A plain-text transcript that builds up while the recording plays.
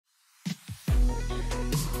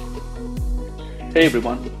Hey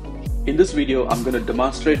everyone, in this video I'm going to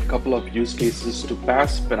demonstrate a couple of use cases to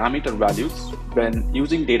pass parameter values when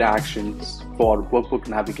using data actions for workbook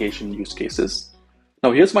navigation use cases.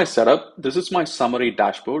 Now here's my setup. This is my summary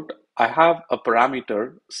dashboard. I have a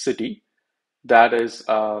parameter city that is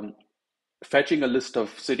fetching a list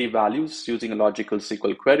of city values using a logical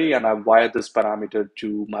SQL query, and I've wired this parameter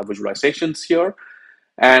to my visualizations here.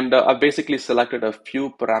 And I've basically selected a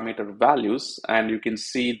few parameter values, and you can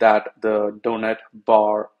see that the donut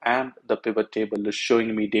bar and the pivot table is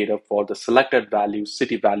showing me data for the selected values,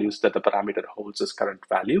 city values that the parameter holds as current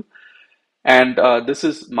value. And this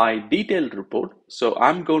is my detailed report. So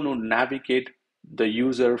I'm going to navigate the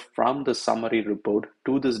user from the summary report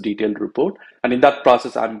to this detailed report. And in that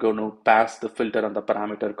process, I'm going to pass the filter and the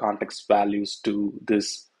parameter context values to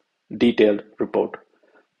this detailed report.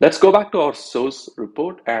 Let's go back to our source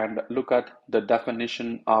report and look at the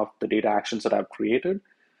definition of the data actions that I've created.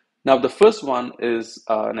 Now, the first one is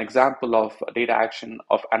an example of a data action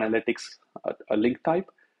of analytics, a link type.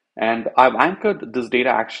 And I've anchored this data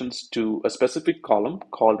actions to a specific column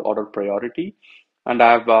called order priority. And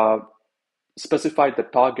I've specified the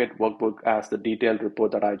target workbook as the detailed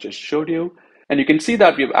report that I just showed you. And you can see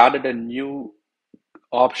that we've added a new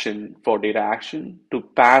option for data action to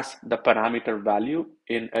pass the parameter value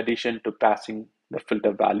in addition to passing the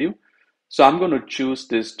filter value. So I'm going to choose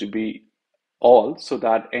this to be all so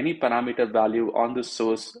that any parameter value on the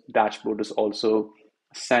source dashboard is also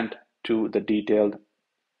sent to the detailed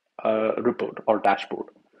report or dashboard.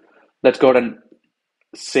 Let's go ahead and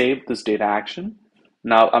save this data action.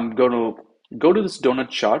 Now I'm going to go to this donut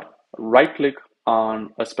chart, right click on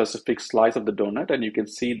a specific slice of the donut, and you can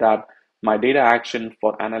see that my data action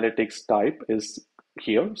for analytics type is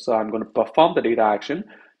here. So I'm going to perform the data action.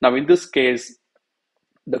 Now in this case,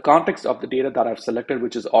 the context of the data that I've selected,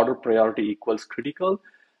 which is order priority equals critical,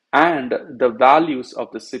 and the values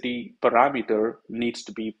of the city parameter needs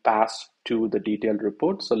to be passed to the detailed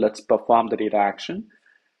report. So let's perform the data action.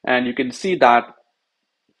 And you can see that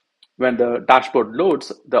when the dashboard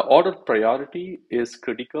loads, the order priority is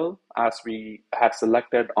critical as we had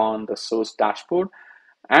selected on the source dashboard.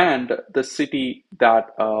 And the city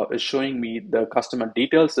that is showing me the customer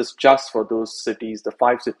details is just for those cities, the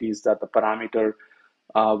 5 cities that the parameter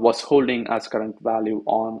was holding as current value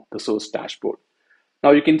on the source dashboard.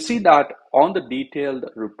 Now you can see that on the detailed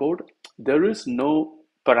report, there is no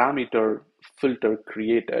parameter filter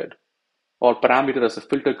created or parameter as a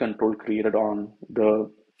filter control created on the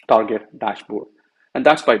target dashboard. And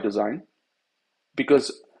that's by design,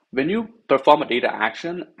 because when you perform a data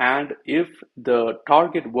action and if the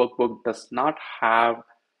target workbook does not have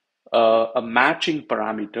a matching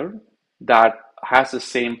parameter that has the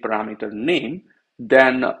same parameter name,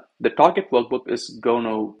 then the target workbook is going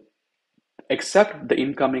to accept the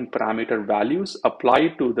incoming parameter values, apply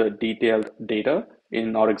it to the detailed data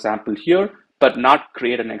in our example here, but not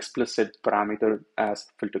create an explicit parameter as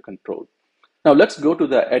filter control. Now let's go to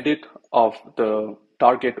the edit of the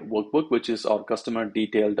target workbook, which is our customer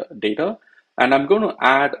detailed data. And I'm going to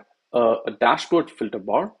add a dashboard filter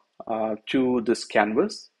bar to this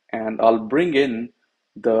canvas, and I'll bring in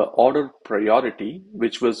the order priority,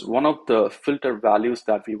 which was one of the filter values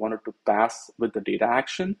that we wanted to pass with the data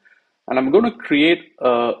action. And I'm going to create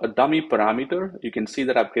a dummy parameter. You can see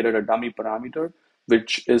that I've created a dummy parameter,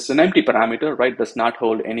 which is an empty parameter, right? Does not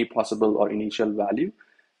hold any possible or initial value.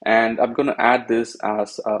 And I'm going to add this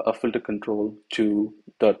as a filter control to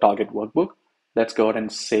the target workbook. Let's go ahead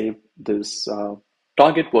and save this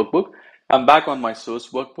target workbook. I'm back on my source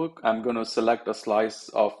workbook. I'm going to select a slice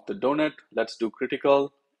of the donut. Let's do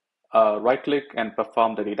critical, right click and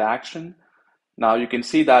perform the data action. Now you can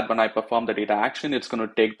see that when I perform the data action, it's going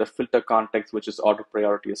to take the filter context, which is order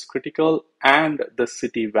priority is critical, and the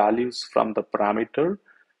city values from the parameter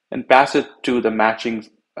and pass it to the matching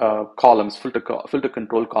columns, filter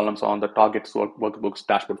control columns on the target's workbook's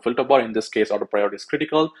dashboard filter bar. In this case, order priority is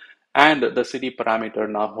critical, and the city parameter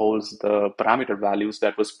now holds the parameter values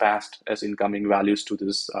that was passed as incoming values to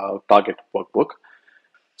this target workbook.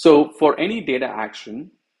 So for any data action,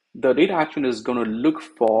 the data action is going to look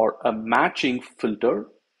for a matching filter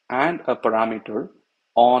and a parameter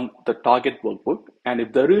on the target workbook. And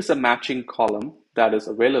if there is a matching column that is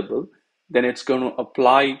available, then it's going to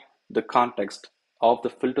apply the context of the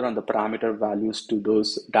filter and the parameter values to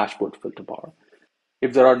those dashboard filter bar.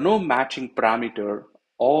 If there are no matching parameter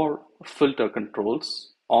or filter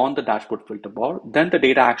controls on the dashboard filter bar, then the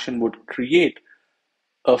data action would create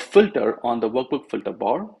a filter on the workbook filter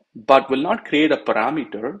bar, but will not create a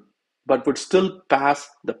parameter, but would still pass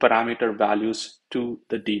the parameter values to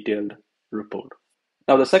the detailed report.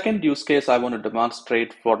 Now, the second use case I want to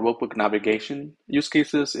demonstrate for workbook navigation use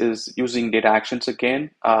cases is using data actions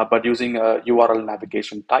again, but using a URL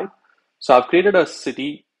navigation type. So I've created a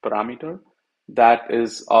city parameter that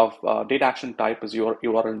is of data action type is your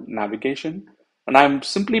URL navigation. And I'm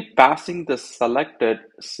simply passing the selected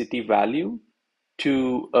city value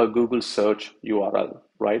to a Google search URL,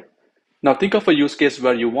 right? Now think of a use case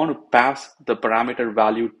where you want to pass the parameter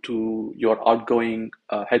value to your outgoing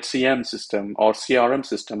HCM system or CRM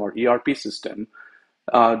system or ERP system.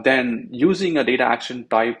 Then using a data action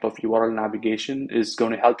type of URL navigation is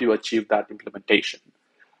going to help you achieve that implementation.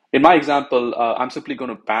 In my example, I'm simply going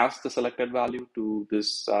to pass the selected value to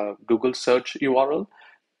this Google search URL.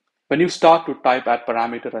 When you start to type add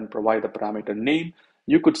parameter and provide the parameter name,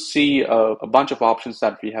 you could see a bunch of options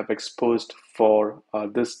that we have exposed for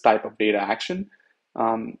this type of data action.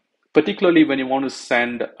 Um, Particularly when you want to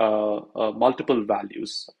send multiple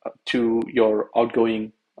values to your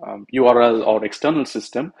outgoing URL or external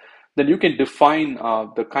system, then you can define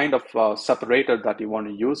the kind of separator that you want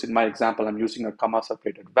to use. In my example, I'm using a comma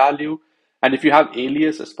separated value. And if you have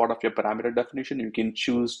alias as part of your parameter definition, you can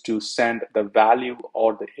choose to send the value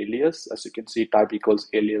or the alias. As you can see, type equals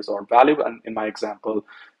alias or value. And in my example,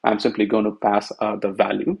 I'm simply going to pass the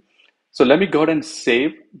value. So let me go ahead and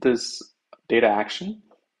save this data action.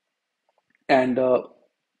 And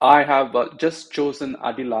I have just chosen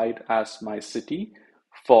Adelaide as my city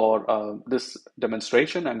for this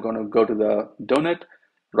demonstration. I'm going to go to the donut,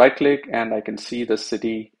 right click, and I can see the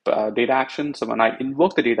city data action. So when I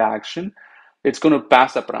invoke the data action, it's going to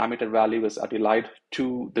pass a parameter value as Adelaide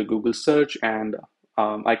to the Google search, and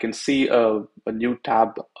I can see a new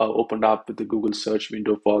tab opened up with the Google search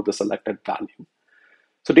window for the selected value.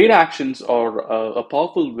 So data actions are a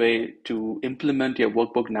powerful way to implement your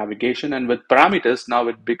workbook navigation. And with parameters, now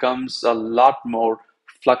it becomes a lot more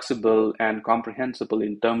flexible and comprehensible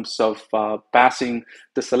in terms of passing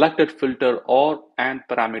the selected filter or and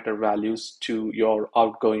parameter values to your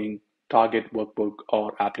outgoing target workbook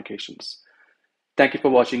or applications. Thank you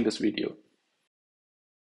for watching this video.